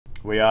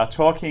We are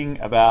talking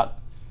about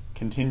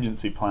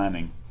contingency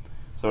planning.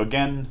 So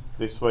again,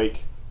 this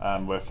week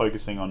we're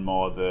focusing on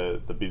more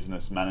the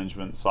business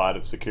management side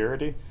of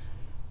security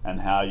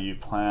and how you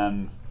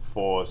plan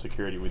for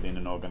security within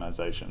an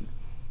organization.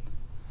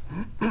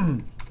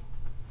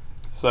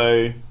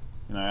 So,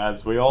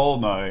 as we all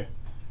know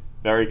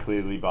very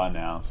clearly by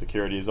now,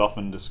 security is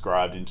often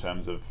described in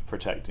terms of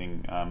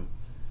protecting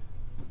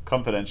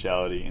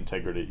confidentiality,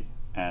 integrity,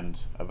 and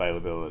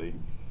availability.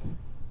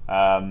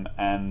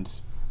 And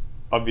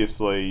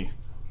obviously,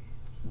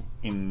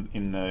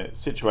 in the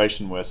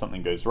situation where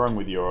something goes wrong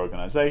with your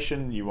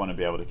organization, you want to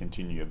be able to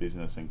continue your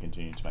business and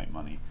continue to make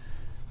money.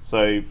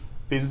 So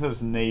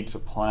businesses need to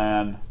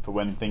plan for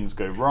when things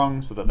go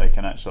wrong so that they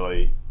can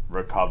actually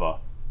recover.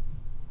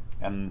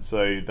 And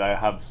so they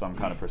have some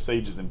kind of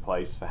procedures in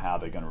place for how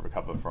they're going to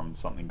recover from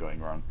something going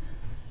wrong.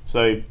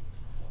 So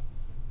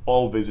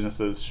all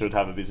businesses should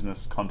have a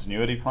business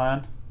continuity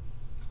plan.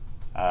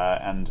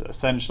 And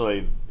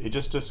essentially, it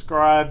just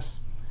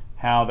describes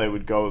how they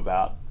would go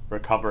about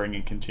recovering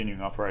and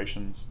continuing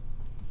operations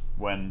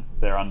when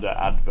they're under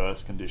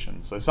adverse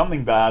conditions. So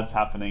something bad's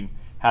happening,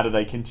 how do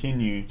they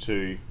continue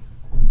to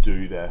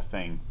do their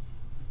thing?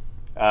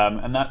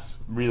 And that's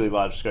really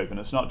large scope, and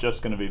it's not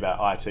just going to be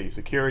about IT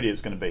security,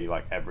 it's going to be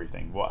like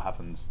everything. What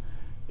happens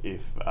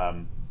if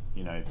an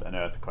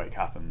earthquake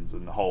happens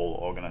and the whole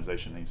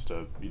organization needs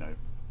to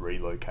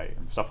relocate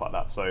and stuff like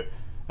that. So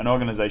an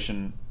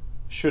organization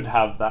should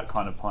have that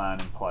kind of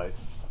plan in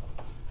place.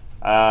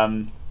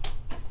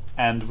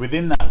 And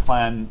within that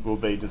plan will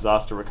be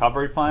disaster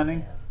recovery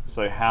planning.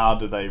 So how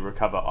do they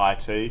recover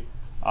IT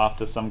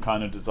after some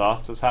kind of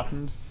disaster's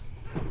happened?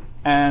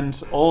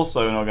 And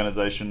also an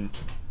organization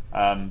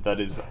that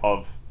is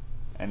of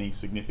any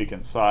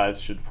significant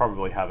size should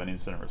probably have an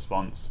incident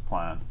response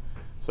plan.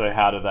 So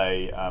how do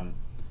they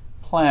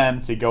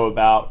plan to go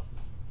about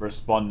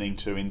responding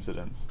to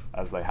incidents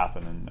as they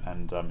happen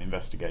and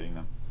investigating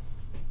them?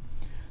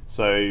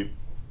 So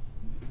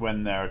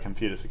when there are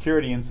computer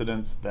security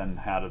incidents, then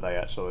how do they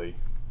actually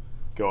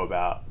go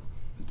about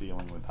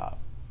dealing with that?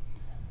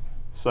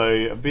 So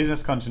a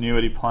business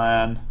continuity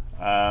plan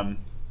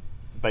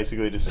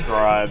basically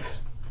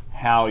describes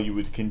how you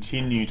would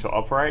continue to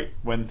operate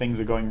when things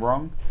are going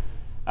wrong,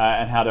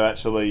 and how to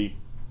actually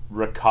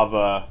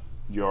recover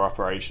your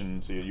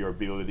operations, your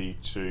ability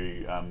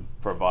to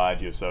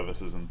provide your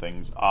services and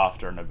things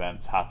after an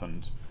event's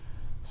happened.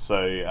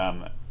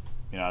 So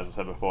as I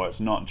said before, it's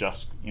not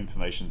just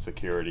information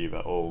security,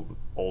 but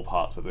all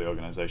parts of the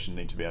organization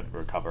need to be able to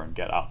recover and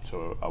get up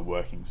to a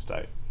working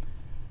state,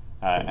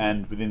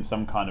 and within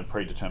some kind of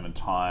predetermined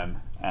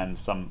time and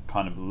some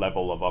kind of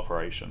level of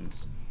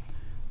operations.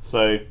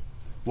 So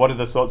what are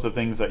the sorts of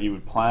things that you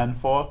would plan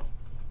for?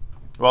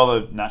 Well,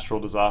 the natural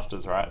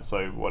disasters, right?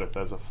 So what if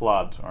there's a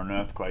flood or an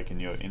earthquake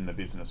in the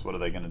business? What are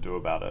they going to do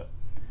about it?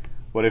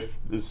 What if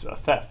there's a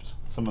theft?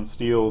 Someone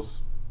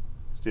steals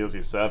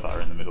your server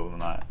in the middle of the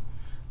night?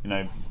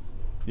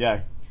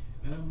 Yeah.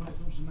 When it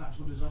comes to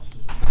natural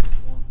disasters,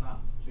 won't that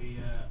be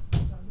a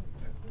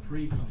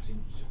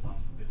pre-contingency plan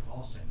from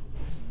before setting up the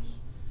business?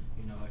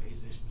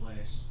 Is this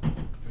place,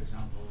 for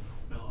example,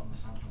 built on the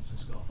San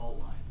Francisco fault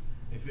line?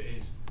 If it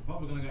is,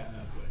 probably going to get an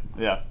earthquake.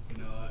 Yeah.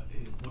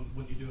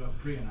 Wouldn't you do a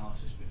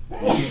pre-analysis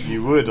before?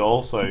 You would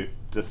also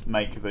just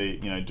make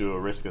do a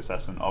risk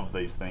assessment of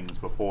these things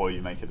before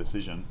you make a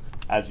decision,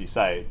 as you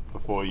say,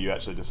 before you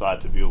actually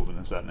decide to build in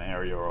a certain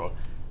area or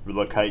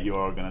relocate your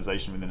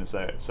organization within a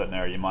certain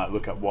area. You might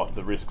look at what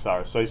the risks are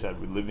associated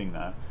with living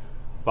there,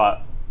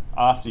 but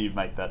after you've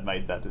made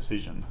that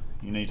decision,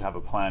 you need to have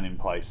a plan in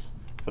place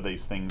for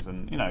these things.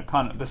 And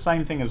kind of the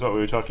same thing as what we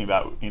were talking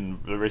about in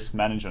the risk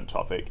management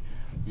topic,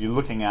 is you're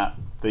looking at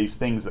these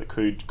things that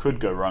could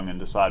go wrong and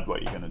decide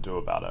what you're going to do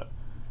about it.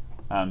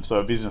 So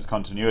a business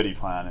continuity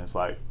plan is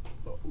like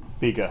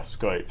bigger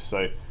scope.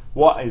 So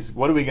what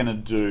are we going to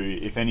do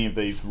if any of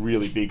these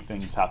really big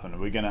things happen? Are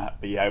we going to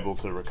be able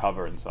to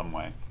recover in some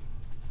way?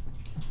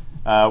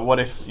 What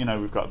if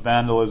we've got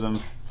vandalism,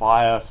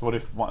 fire? So what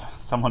if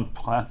someone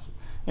plants?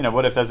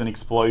 What if there's an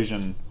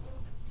explosion?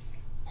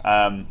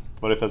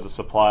 What if there's a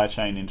supply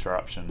chain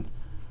interruption?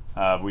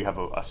 We have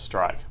a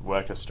strike,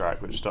 worker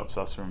strike, which stops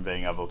us from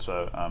being able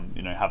to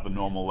have a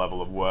normal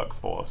level of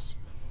workforce.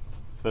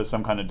 If there's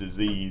some kind of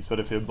disease, what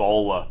if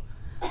Ebola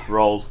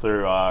rolls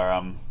through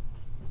our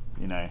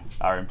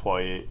our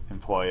employee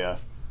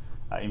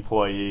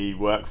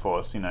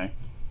workforce?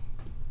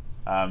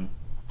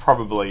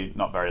 Probably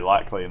not very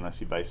likely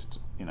unless you're based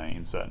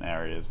in certain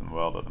areas in the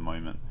world at the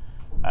moment,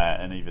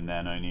 and even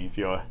then only if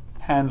you're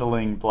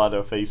handling blood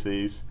or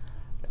feces.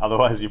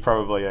 Otherwise you're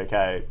probably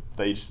okay,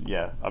 but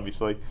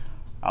obviously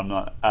I'm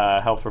not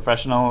a health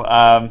professional,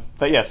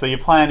 but yeah, so you're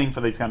planning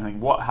for these kind of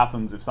things. What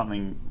happens if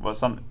something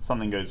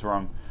goes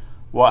wrong?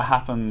 What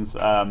happens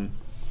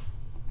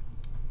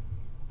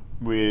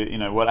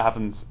what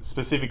happens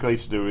specifically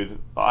to do with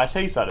the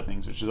IT side of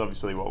things, which is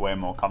obviously what we're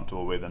more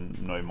comfortable with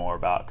and know more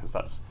about because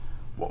that's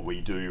what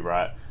we do,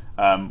 right?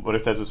 What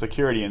if there's a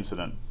security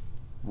incident?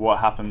 What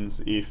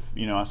happens if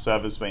our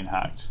server's been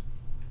hacked?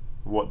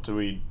 What do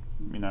we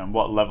and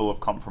what level of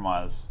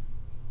compromise,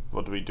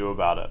 what do we do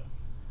about it?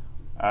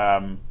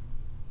 How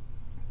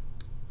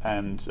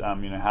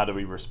do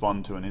we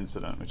respond to an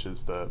incident, which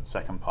is the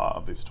second part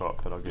of this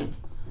talk that I'll give.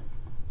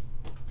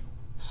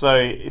 So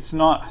it's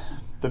not,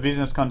 the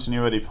business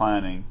continuity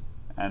planning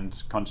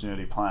and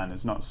continuity plan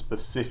is not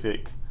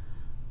specific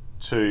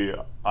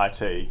to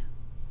IT,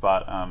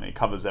 but it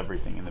covers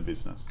everything in the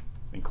business,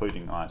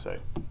 including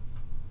IT.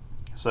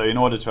 So in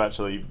order to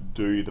actually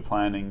do the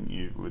planning,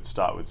 you would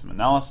start with some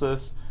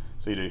analysis.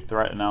 So you do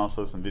threat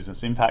analysis and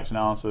business impact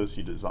analysis,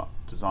 you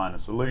design a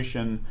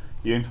solution,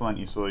 you implement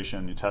your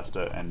solution, you test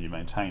it, and you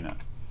maintain it.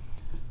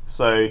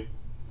 So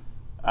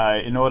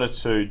in order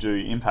to do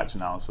impact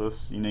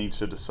analysis, you need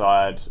to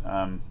decide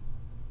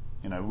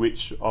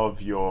which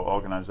of your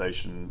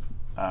organization's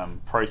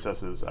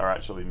processes are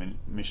actually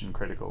mission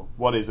critical.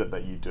 What is it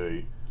that you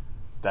do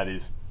that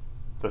is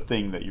the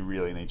thing that you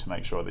really need to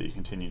make sure that you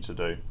continue to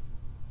do?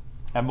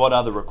 And what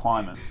are the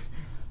requirements?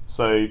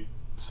 So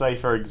say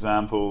for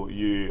example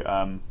you're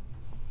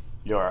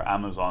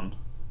Amazon,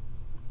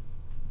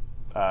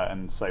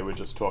 and say we're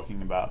just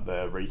talking about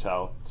the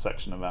retail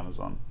section of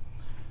Amazon.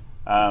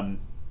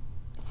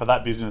 For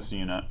that business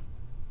unit,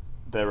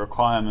 their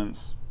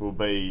requirements will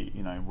be,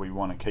 we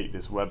want to keep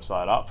this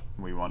website up,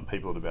 we want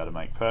people to be able to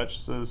make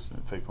purchases,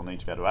 people need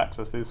to be able to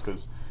access this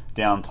because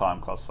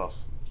downtime costs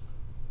us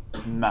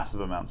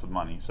massive amounts of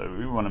money, so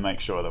we want to make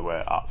sure that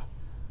we're up.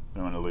 We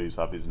don't want to lose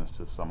our business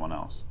to someone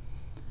else.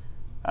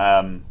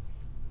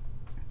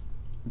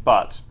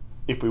 But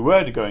if we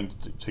were to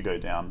go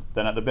down,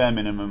 then at the bare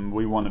minimum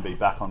we want to be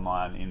back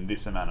online in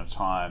this amount of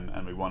time,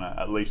 and we want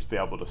to at least be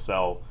able to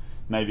sell.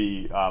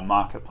 Maybe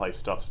marketplace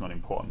stuff's not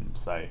important,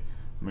 say,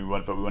 but we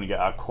want to get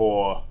our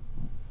core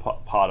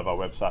part of our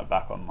website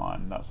back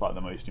online. That's like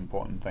the most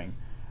important thing.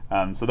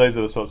 So those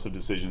are the sorts of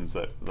decisions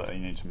that you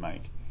need to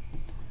make.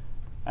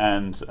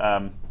 And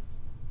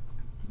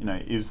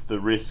is the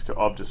risk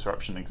of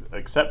disruption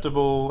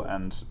acceptable?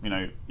 And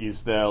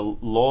is there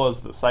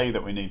laws that say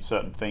that we need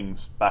certain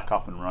things back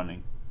up and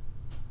running?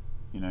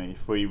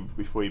 If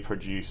we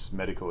produce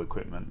medical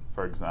equipment,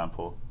 for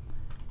example,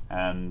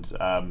 and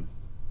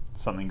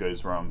something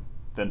goes wrong,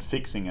 then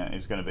fixing it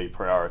is going to be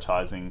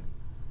prioritizing.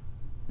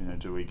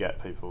 Do we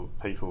get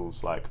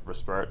people's like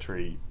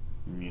respiratory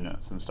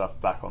units and stuff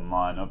back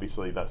online?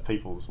 Obviously, that's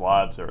people's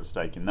lives are at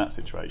stake in that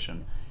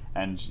situation.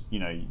 And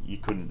you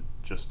couldn't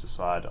just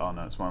decide, oh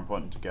no, it's more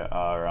important to get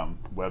our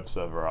web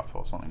server up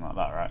or something like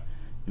that, right?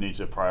 You need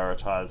to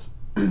prioritize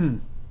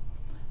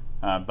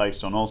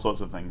based on all sorts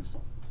of things.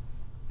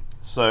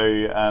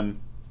 So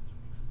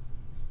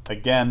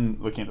again,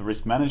 looking at the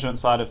risk management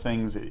side of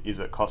things, is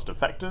it cost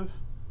effective?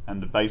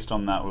 And based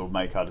on that, we'll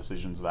make our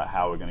decisions about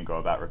how we're going to go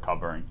about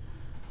recovering.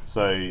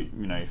 So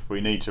if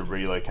we need to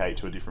relocate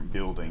to a different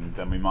building,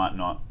 then we might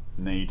not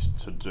need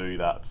to do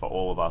that for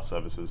all of our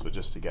services, but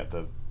just to get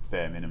the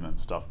bare minimum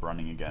stuff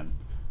running again.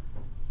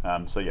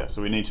 So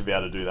we need to be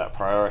able to do that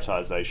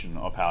prioritization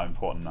of how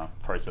important our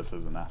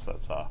processes and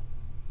assets are.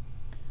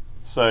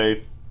 So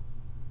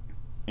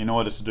in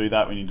order to do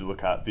that, we need to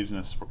look at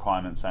business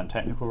requirements and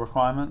technical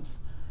requirements.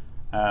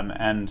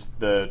 And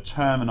the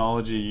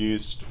terminology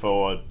used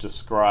for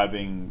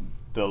describing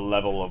the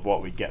level of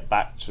what we get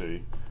back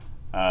to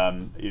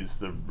is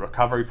the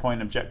recovery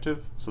point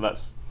objective. So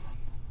that's,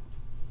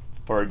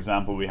 for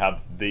example, we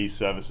have these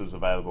services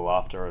available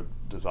after a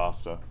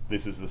disaster.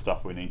 This is the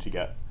stuff we need to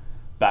get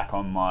back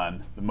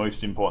online, the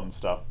most important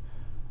stuff.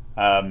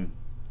 And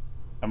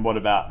what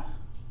about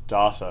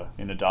data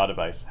in a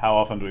database? How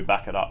often do we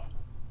back it up?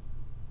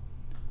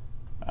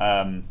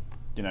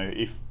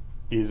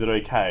 Is it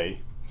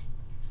okay?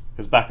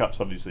 Because backups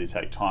obviously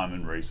take time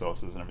and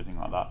resources and everything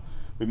like that.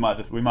 We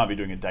might be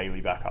doing a daily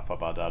backup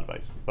of our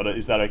database, but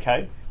is that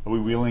okay? Are we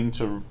willing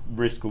to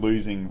risk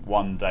losing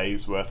 1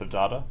 day's worth of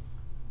data?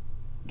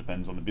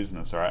 Depends on the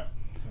business, right?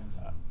 Depends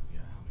on how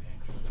many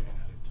entries are getting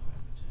added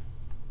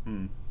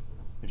to it.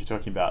 If you're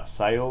talking about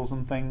sales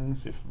and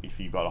things, if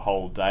you've got a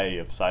whole day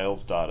of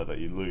sales data that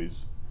you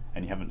lose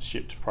and you haven't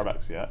shipped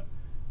products yet,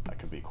 that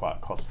could be quite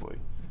costly.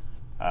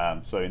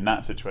 So in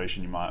that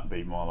situation, you might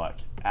be more like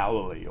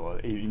hourly, or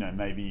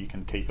maybe you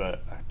can keep a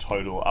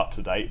total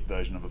up-to-date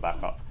version of a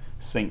backup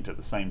synced at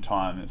the same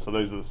time. So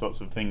those are the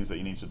sorts of things that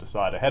you need to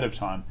decide ahead of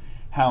time.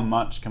 How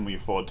much can we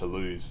afford to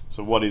lose?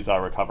 So what is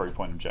our recovery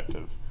point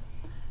objective?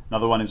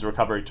 Another one is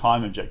recovery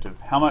time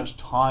objective. How much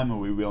time are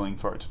we willing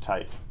for it to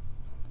take?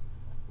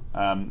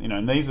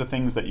 And these are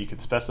things that you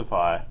could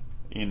specify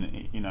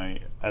in,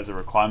 as a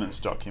requirements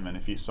document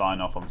if you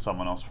sign off on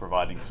someone else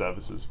providing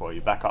services for you,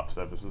 backup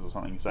services or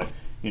something. You say,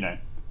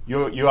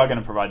 you are going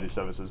to provide these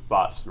services,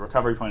 but the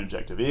recovery point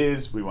objective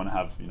is we want to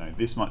have,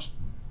 this much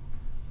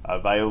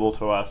available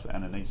to us,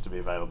 and it needs to be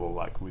available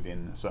like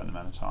within a certain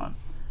amount of time.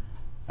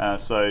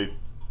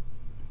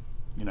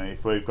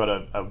 If we've got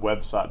a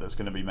website that's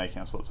going to be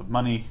making us lots of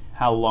money,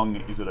 how long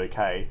is it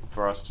okay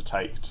for us to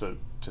take to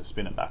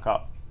spin it back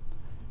up?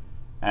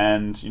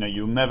 And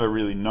you'll never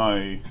really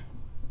know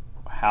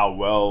how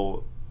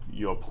well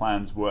your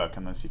plans work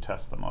unless you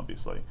test them,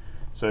 obviously.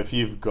 So if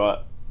you've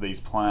got these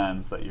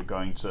plans that you're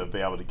going to be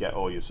able to get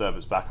all your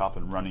servers back up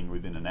and running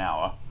within an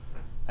hour,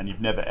 and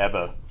you've never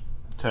ever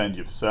turned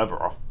your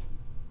server off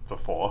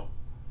before,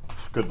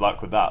 good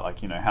luck with that.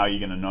 Like, you know, how are you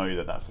going to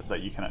know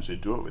that you can actually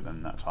do it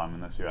within that time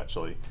unless you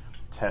actually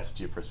test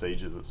your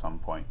procedures at some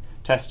point,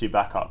 test your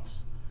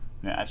backups,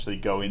 you know, actually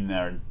go in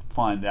there and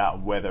find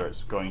out whether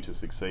it's going to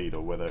succeed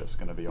or whether it's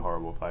going to be a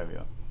horrible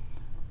failure,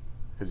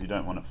 because you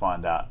don't want to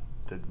find out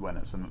that when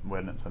it's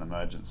an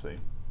emergency.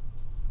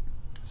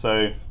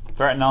 So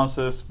threat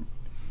analysis,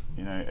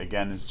 you know,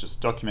 again, is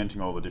just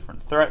documenting all the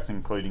different threats,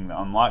 including the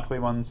unlikely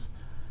ones.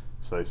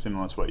 So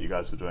similar to what you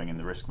guys were doing in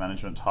the risk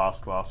management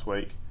task last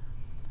week.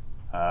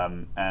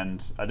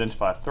 And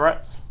identify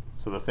threats,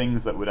 so the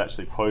things that would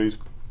actually pose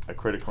a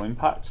critical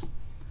impact.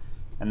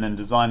 And then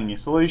designing your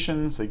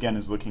solutions, again,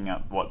 is looking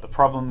at what the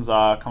problems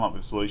are, come up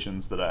with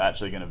solutions that are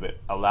actually going to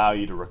allow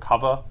you to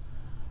recover.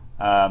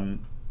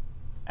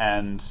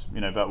 And,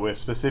 you know, but we're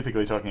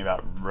specifically talking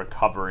about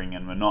recovering,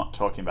 and we're not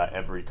talking about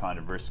every kind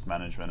of risk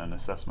management and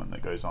assessment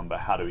that goes on,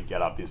 but how do we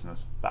get our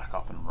business back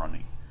up and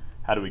running?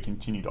 How do we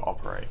continue to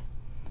operate?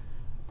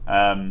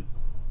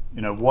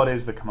 You know, what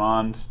is the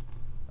command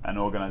and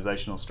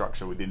organizational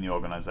structure within the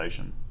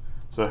organization?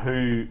 So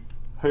who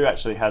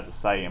actually has a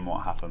say in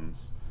what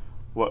happens?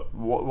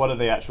 What are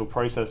the actual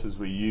processes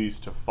we use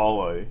to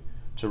follow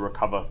to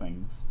recover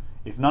things?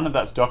 If none of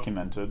that's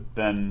documented,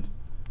 then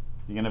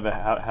you're going to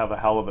have a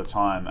hell of a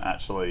time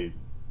actually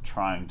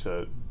trying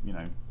to, you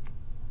know,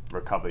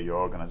 recover your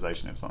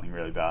organization if something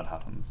really bad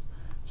happens.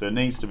 So it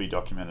needs to be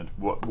documented.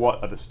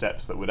 What are the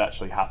steps that would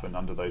actually happen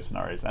under those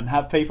scenarios, and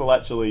have people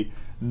actually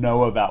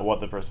know about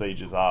what the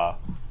procedures are.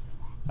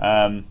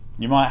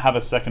 You might have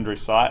a secondary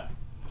site,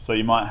 so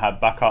you might have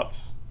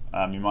backups.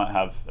 You might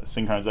have a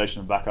synchronization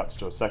of backups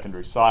to a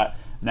secondary site.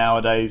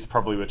 Nowadays,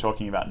 probably we're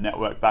talking about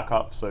network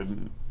backup, so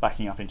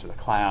backing up into the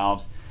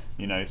cloud,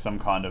 you know, some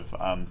kind of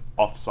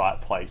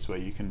off-site place where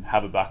you can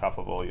have a backup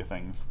of all your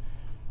things.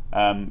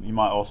 You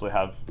might also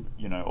have,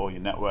 you know, all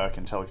your network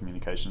and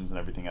telecommunications and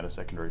everything at a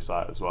secondary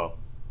site as well.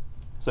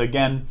 So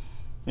again,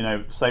 you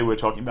know, say we're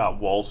talking about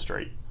Wall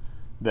Street,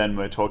 then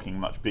we're talking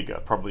much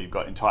bigger. Probably you've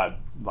got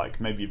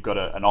maybe you've got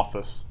an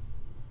office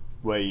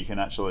where you can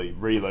actually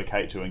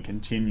relocate to and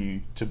continue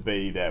to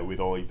be there with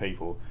all your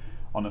people.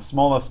 On a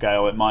smaller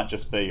scale, it might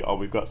just be, oh,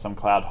 we've got some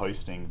cloud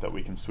hosting that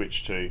we can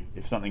switch to.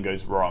 If something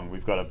goes wrong,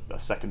 we've got a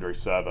secondary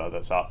server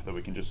that's up that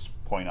we can just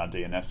point our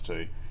DNS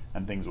to,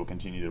 and things will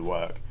continue to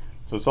work.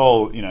 So it's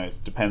all, you know, it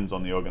depends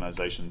on the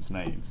organization's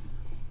needs.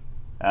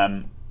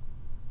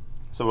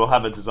 So we'll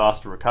have a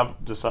disaster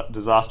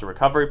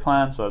recovery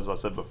plan. So as I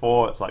said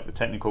before, it's like the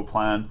technical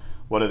plan.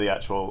 What are the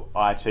actual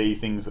IT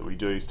things that we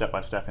do step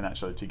by step in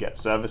actually to get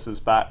services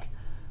back?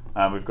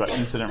 We've got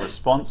incident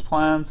response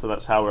plans. So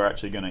that's how we're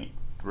actually going to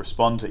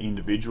respond to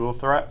individual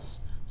threats.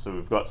 So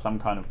we've got some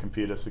kind of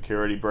computer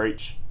security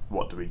breach.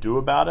 What do we do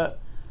about it?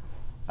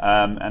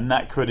 And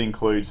that could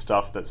include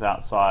stuff that's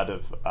outside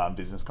of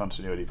business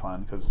continuity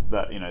plan, because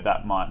that, you know,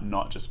 that might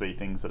not just be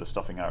things that are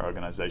stopping our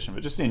organization,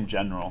 but just in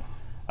general,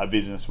 a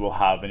business will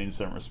have an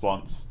incident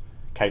response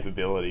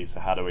capability. So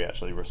how do we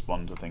actually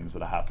respond to things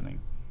that are happening?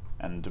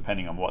 And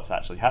depending on what's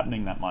actually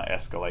happening, that might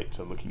escalate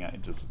to looking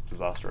at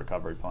disaster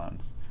recovery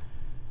plans.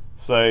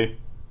 So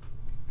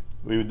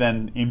we would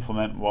then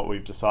implement what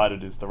we've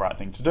decided is the right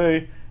thing to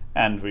do,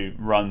 and we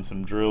run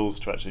some drills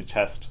to actually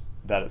test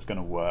that it's going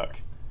to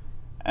work.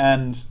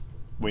 And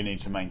we need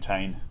to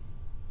maintain,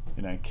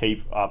 you know,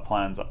 keep our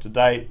plans up to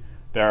date,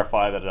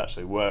 verify that it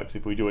actually works.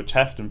 If we do a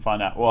test and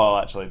find out, well,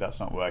 actually that's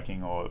not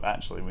working, or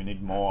actually we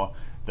need more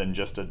than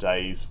just a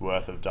day's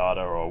worth of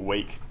data or a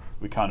week,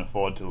 we can't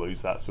afford to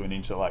lose that. So we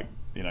need to, like,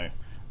 you know,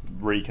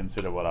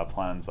 reconsider what our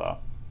plans are.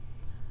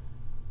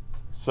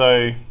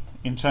 So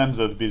in terms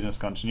of the business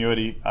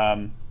continuity,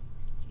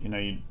 you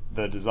know,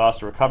 the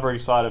disaster recovery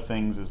side of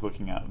things is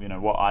looking at, you know,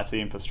 what IT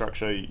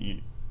infrastructure,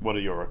 what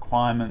are your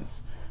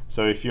requirements.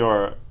 So if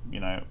you're,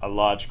 you know, a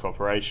large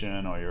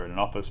corporation, or you're in an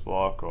office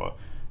block, or,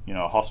 you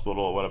know, a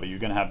hospital or whatever, you're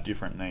going to have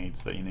different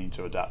needs that you need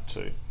to adapt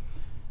to.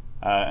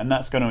 And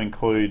that's going to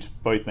include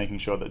both making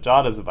sure that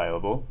data is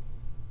available,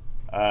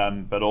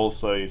 but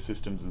also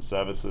systems and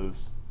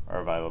services are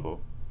available.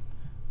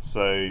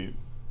 So,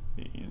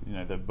 you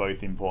know, they're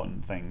both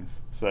important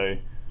things. So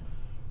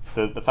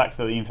the fact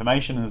that the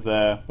information is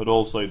there, but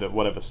also that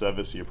whatever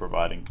service you're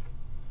providing,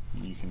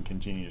 you can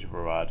continue to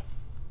provide.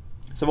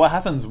 So what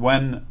happens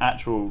when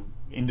actual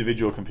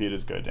individual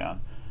computers go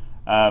down?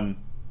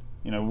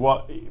 You know,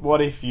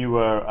 what if you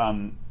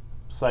were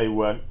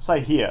say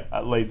here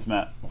at Leeds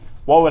Met?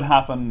 What would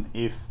happen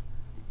if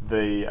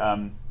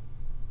an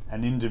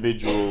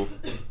individual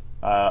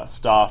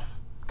staff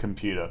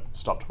computer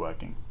stopped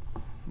working?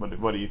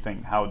 What do you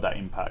think? How would that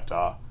impact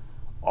our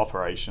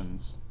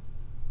operations?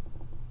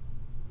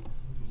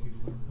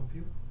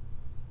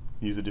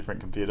 Use a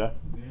different computer?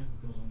 Yeah,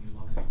 because when you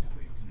log in, you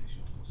connect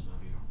to the server.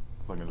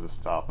 As long as the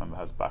staff member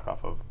has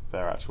backup of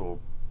their actual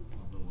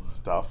Of the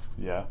stuff,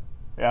 yeah.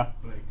 Yeah.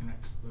 But it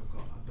connects,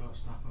 I've got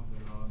staff have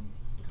their own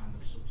kind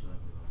of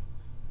sub-server though,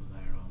 for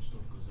their own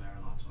stuff, because they're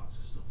allowed to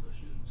access stuff that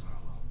students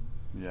aren't allowed.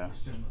 Yeah.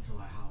 It's similar to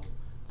like how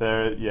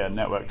They're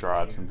network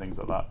drives here, and things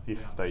like that we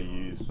if have they our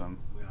own- use them.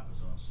 We have our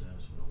own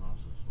service for the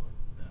labs as well.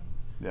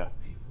 Yeah.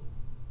 People.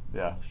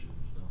 Yeah.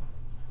 Students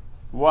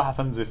don't. What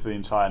happens if the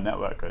entire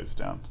network goes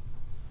down?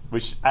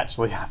 Which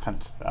actually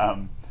happened.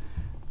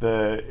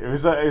 It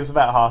was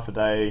about half a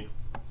day,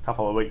 a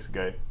couple of weeks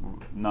ago.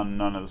 None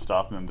of the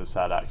staff members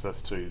had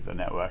access to the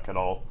network at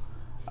all.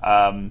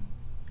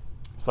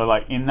 So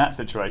like in that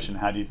situation,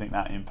 how do you think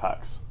that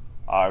impacts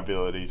our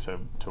ability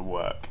to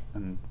work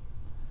and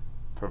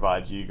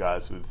provide you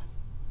guys with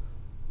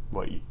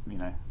what you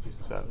know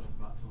Just says?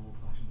 back to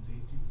old-fashioned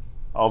teaching.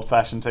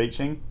 Old-fashioned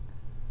teaching.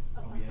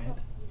 Oh, yeah.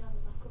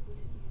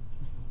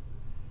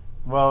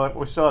 Well,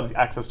 we still had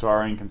access to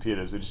our own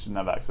computers. We just didn't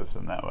have access to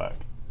the network.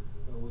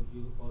 So would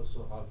you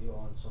also have your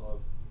own sort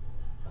of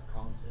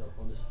account set up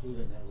on the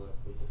student network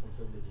with different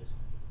privileges?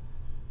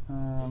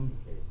 Um,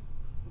 Just in case.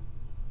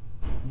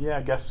 Yeah,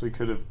 I guess we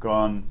could have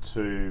gone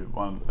to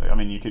one. I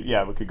mean, we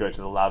could go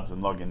to the labs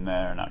and log in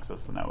there and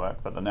access the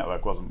network, but the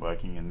network wasn't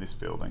working in this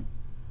building.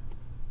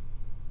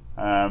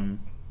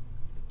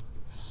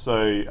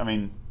 So, I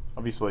mean,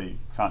 obviously you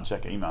can't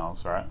check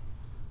emails, right?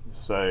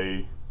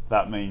 So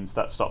that means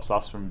that stops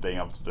us from being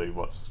able to do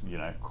what's,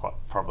 quite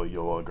probably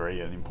you'll all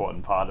agree, an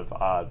important part of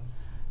our,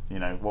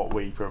 what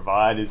we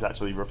provide is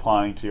actually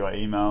replying to your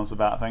emails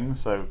about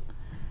things. So,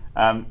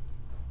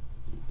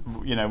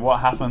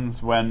 what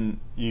happens when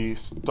you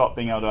stop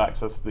being able to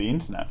access the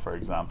internet, for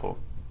example?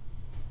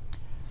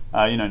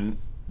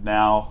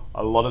 Now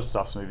a lot of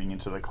stuff's moving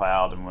into the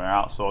cloud and we're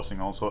outsourcing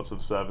all sorts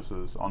of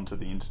services onto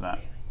the internet.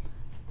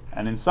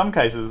 And in some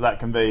cases that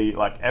can be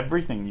like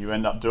everything you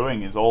end up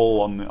doing is all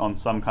on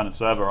some kind of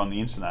server on the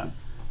internet.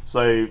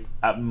 So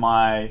at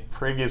my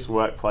previous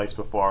workplace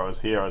before I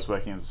was here, I was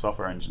working as a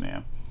software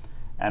engineer,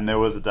 and there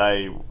was a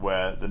day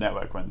where the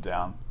network went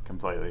down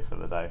completely for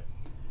the day.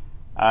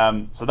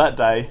 So that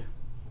day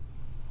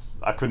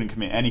I couldn't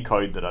commit any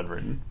code that I'd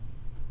written,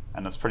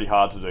 and it's pretty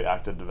hard to do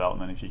active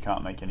development if you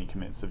can't make any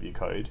commits of your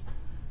code.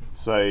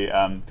 So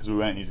because we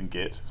weren't using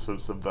Git, so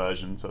it's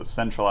Subversion, so it's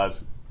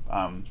centralized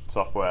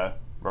software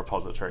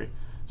repository.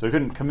 So we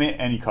couldn't commit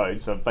any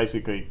code, so it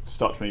basically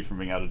stopped me from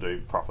being able to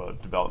do proper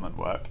development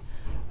work.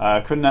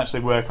 Couldn't actually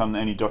work on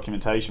any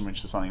documentation,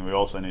 which is something we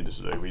also needed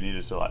to do. We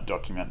needed to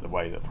document the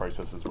way that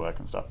processes work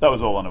and stuff. That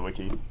was all on a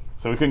wiki,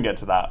 so we couldn't get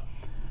to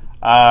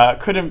that.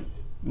 Couldn't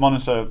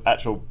monitor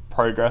actual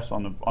progress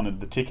on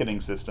the ticketing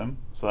system.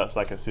 So that's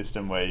like a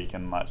system where you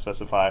can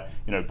specify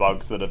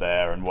bugs that are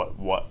there and what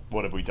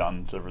have we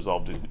done to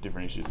resolve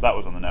different issues. That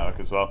was on the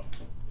network as well.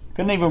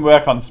 Couldn't even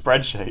work on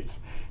spreadsheets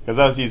because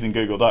I was using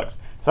Google Docs.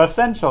 So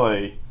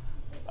essentially,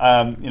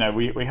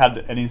 we had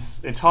an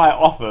entire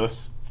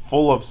office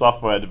full of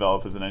software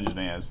developers and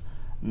engineers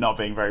not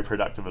being very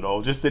productive at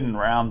all, just sitting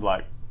around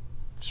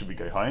should we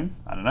go home?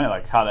 I don't know,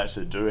 can't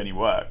actually do any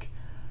work.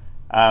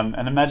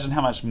 And imagine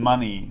how much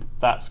money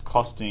that's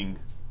costing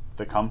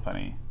the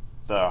company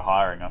that are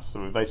hiring us.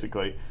 So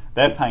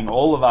they're paying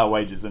all of our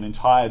wages, an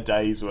entire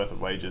day's worth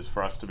of wages,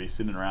 for us to be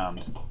sitting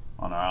around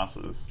on our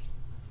asses,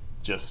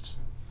 just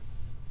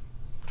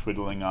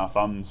twiddling our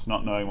thumbs,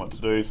 not knowing what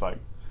to do. It's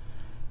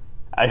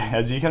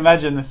as you can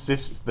imagine, the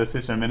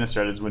system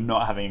administrators were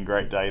not having a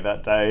great day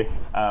that day.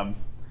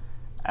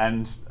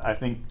 And I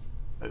think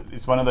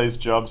it's one of those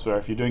jobs where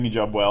if you're doing your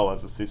job well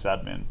as a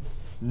sysadmin,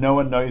 no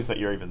one knows that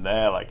you're even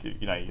there.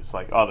 It's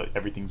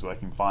everything's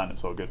working fine,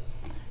 it's all good.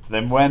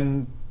 Then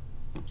when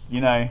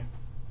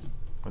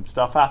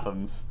stuff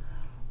happens,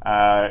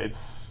 you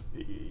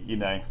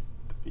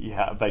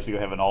basically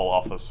have an whole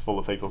office full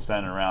of people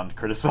standing around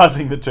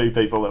criticizing the two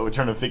people that were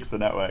trying to fix the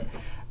network.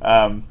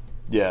 Not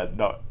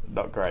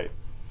great.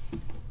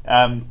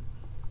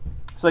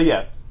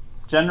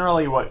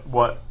 Generally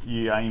what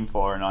you aim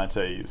for in IT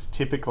is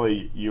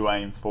typically you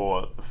aim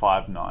for the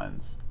 5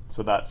 nines.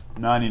 So that's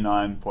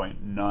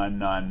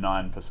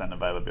 99.999%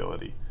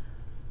 availability.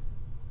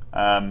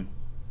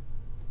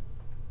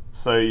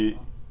 So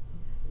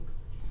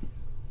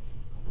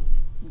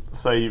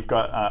you've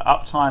got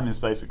uptime is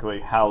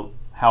basically how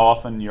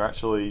often your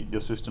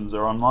systems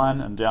are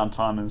online, and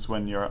downtime is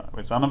when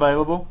it's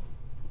unavailable.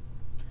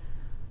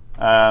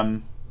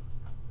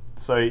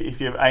 So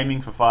if you're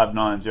aiming for 5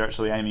 nines, you're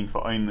actually aiming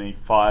for only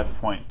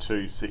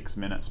 5.26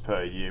 minutes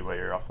per year where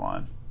you're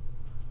offline.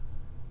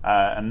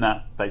 And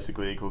that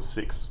basically equals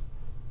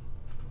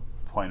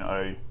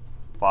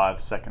 6.05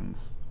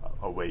 seconds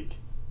a week.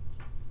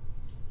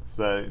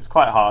 So it's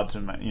quite hard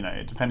to,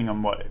 depending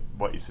on what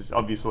you see.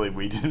 Obviously,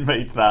 we didn't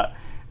meet that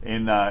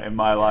in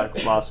my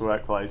last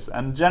workplace.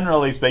 And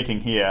generally speaking,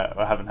 here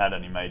I haven't had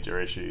any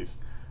major issues.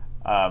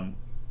 I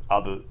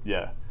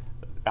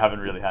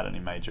haven't really had any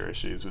major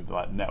issues with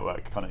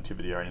network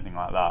connectivity or anything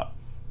like that.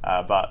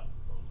 But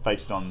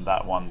based on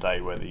that one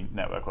day where the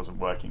network wasn't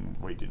working,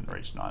 we didn't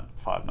reach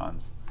 5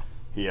 nines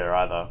here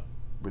either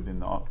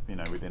within our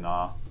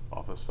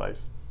office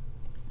space.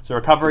 So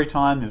recovery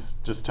time is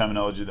just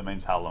terminology that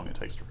means how long it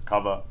takes to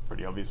recover,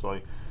 pretty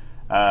obviously.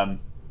 And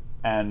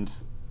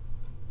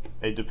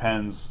it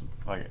depends,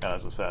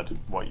 as I said,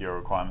 what your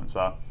requirements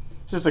are.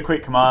 It's just a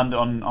quick command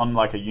on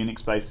like a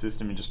Unix-based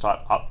system. You just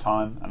type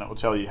uptime, and it will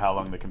tell you how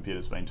long the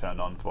computer's been turned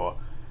on for.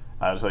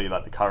 It'll tell you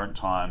like the current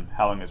time,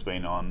 how long it's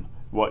been on,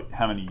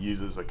 how many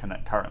users are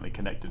currently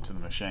connected to the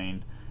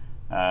machine,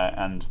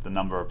 and the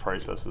number of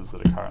processes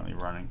that are currently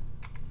running.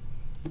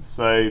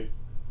 So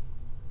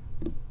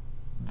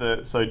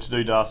to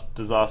do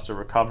disaster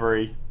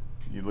recovery,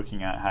 you're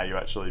looking at how you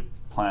actually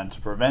plan to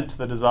prevent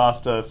the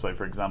disaster. So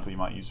for example, you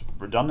might use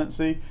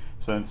redundancy.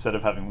 So instead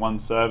of having one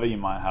server, you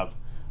might have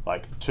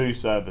like 2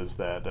 servers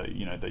there that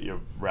that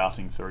you're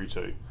routing through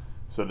to,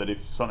 so that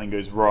if something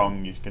goes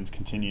wrong, you can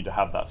continue to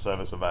have that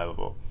service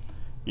available.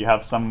 You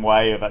have some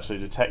way of actually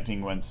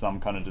detecting when some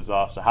kind of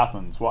disaster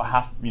happens.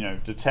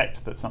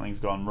 Detect that something's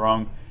gone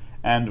wrong,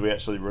 and we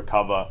actually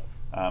recover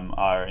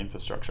our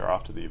infrastructure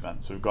after the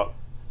event. So we've got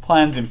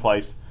plans in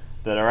place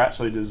that are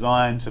actually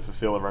designed to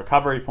fulfill a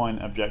recovery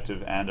point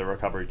objective and a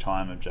recovery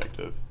time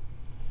objective.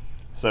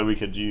 So we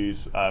could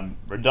use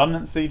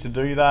redundancy to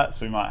do that.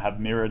 So we might have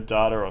mirrored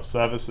data or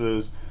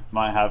services,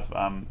 might have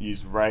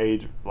use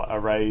RAID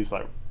arrays,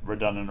 like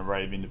redundant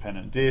array of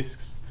independent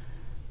disks.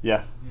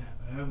 Yeah.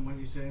 Yeah. When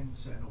you're saying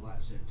setting up,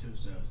 like say, 2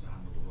 servers to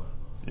handle the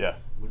workload, Yeah.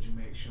 would you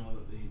make sure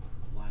that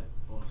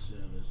both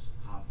servers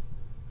have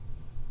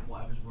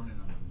whatever's running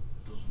on them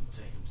doesn't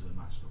take them to the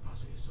max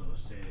capacity? So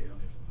say it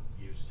only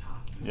uses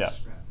half of its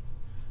strength,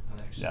 and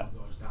then if something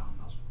goes down,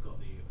 that's got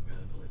the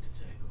availability to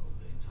take over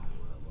the entire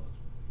workload.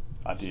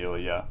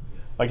 Ideally, yeah.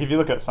 Like if you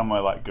look at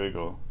somewhere like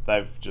Google,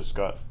 they've just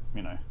got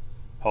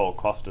whole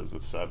clusters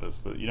of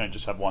servers. That you don't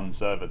just have one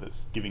server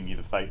that's giving you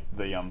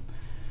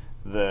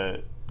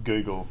the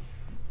Google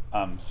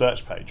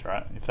search page,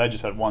 right? If they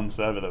just had one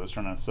server that was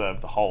trying to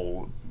serve the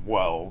whole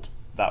world,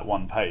 that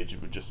one page,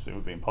 it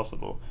would be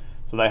impossible.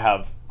 So they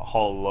have a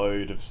whole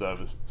load of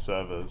servers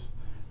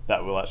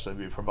that will actually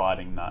be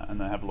providing that,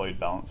 and they have load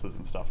balancers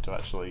and stuff to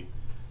actually,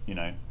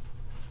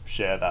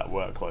 share that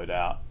workload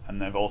out.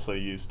 And they've also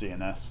used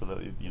DNS so that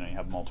you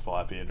have multiple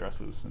IP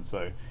addresses. And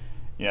so,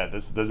 yeah,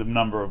 there's a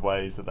number of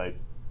ways that they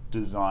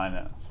design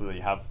it so that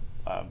you have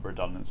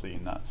redundancy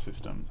in that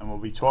system. And we'll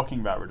be talking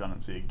about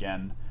redundancy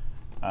again,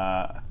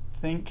 I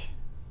think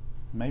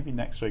maybe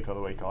next week or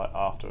the week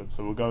afterwards.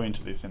 So we'll go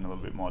into this in a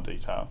little bit more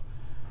detail.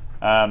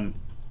 So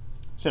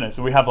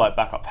we have like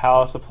backup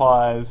power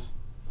supplies,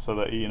 so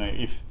that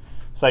if,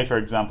 say for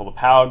example, the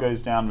power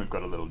goes down, we've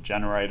got a little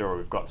generator, or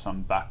we've got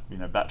some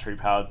battery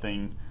powered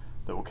thing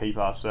that will keep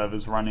our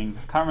servers running.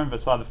 I can't remember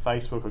if it's either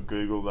Facebook or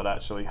Google that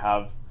actually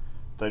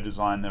they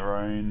designed their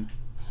own.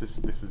 This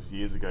is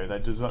years ago.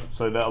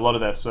 So that a lot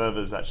of their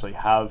servers actually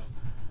have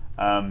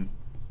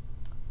UPSs,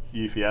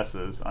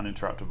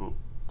 uninterruptible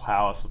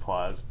power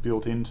supplies,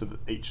 built into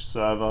each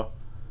server.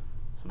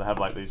 So they have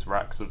like these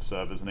racks of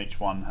servers, and each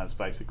one has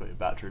basically a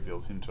battery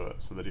built into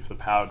it, so that if the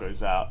power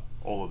goes out,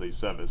 all of these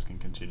servers can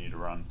continue to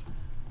run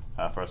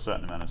for a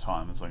certain amount of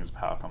time, as long as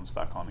power comes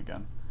back on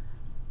again.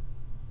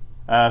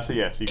 So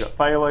you've got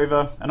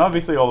failover, and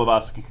obviously all of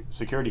our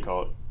security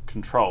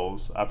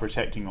controls are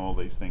protecting all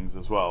these things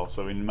as well.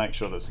 So we make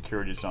sure that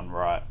security is done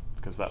right,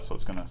 because that's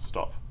what's going to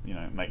stop,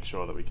 make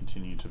sure that we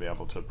continue to be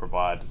able to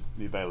provide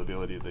the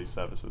availability of these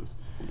services.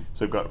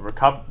 So we've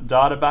got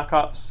data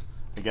backups.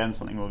 Again,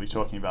 something we'll be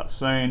talking about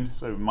soon.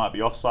 So it might be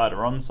offsite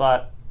or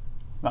on-site.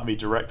 It might be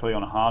directly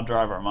on a hard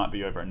drive, or it might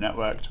be over a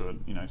network to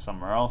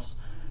somewhere else.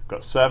 We've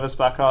got service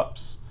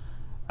backups.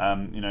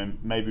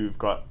 Maybe we've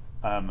got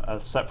a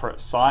separate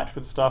site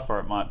with stuff, or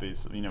it might be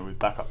with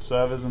backup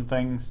servers and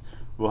things.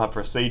 We'll have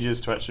procedures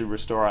to actually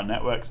restore our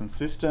networks and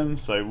systems.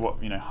 So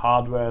what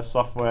hardware,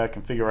 software,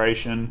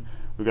 configuration.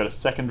 We've got a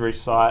secondary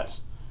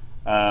site,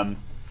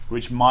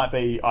 which might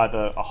be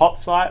either a hot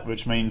site,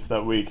 which means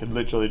that we could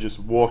literally just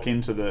walk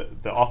into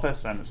the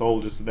office and it's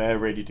all just there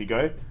ready to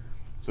go.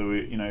 So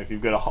if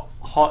you've got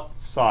a hot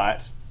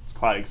site, it's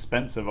quite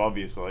expensive,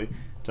 obviously,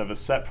 to have a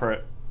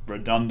separate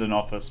redundant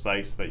office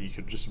space that you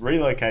could just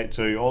relocate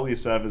to. All your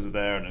servers are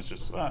there, and it's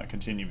just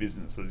continue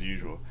business as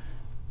usual.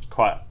 It's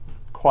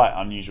quite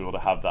unusual to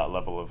have that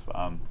level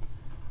of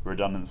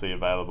redundancy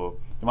available.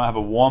 You might have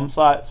a warm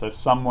site, so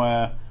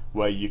somewhere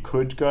where you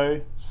could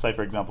go, say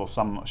for example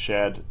some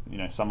shared,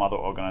 some other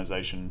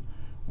organization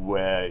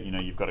where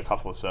you've got a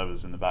couple of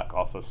servers in the back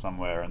office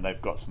somewhere, and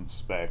they've got some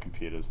spare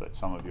computers that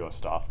some of your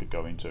staff could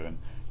go into and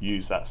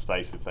use that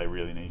space if they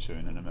really need to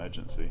in an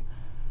emergency.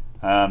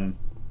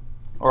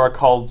 Or a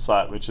cold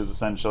site, which is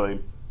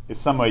essentially, it's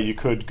somewhere you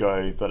could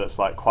go, but it's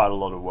like quite a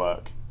lot of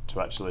work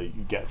to actually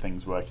get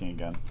things working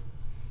again.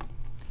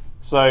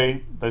 So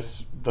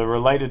the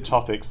related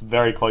topics,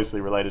 very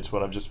closely related to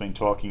what I've just been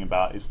talking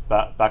about, is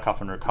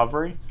backup and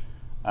recovery,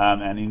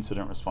 and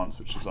incident response,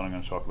 which is what I'm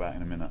going to talk about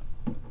in a minute.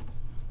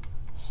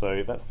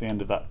 So that's the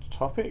end of that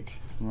topic.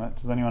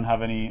 Does anyone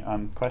have any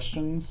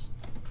questions?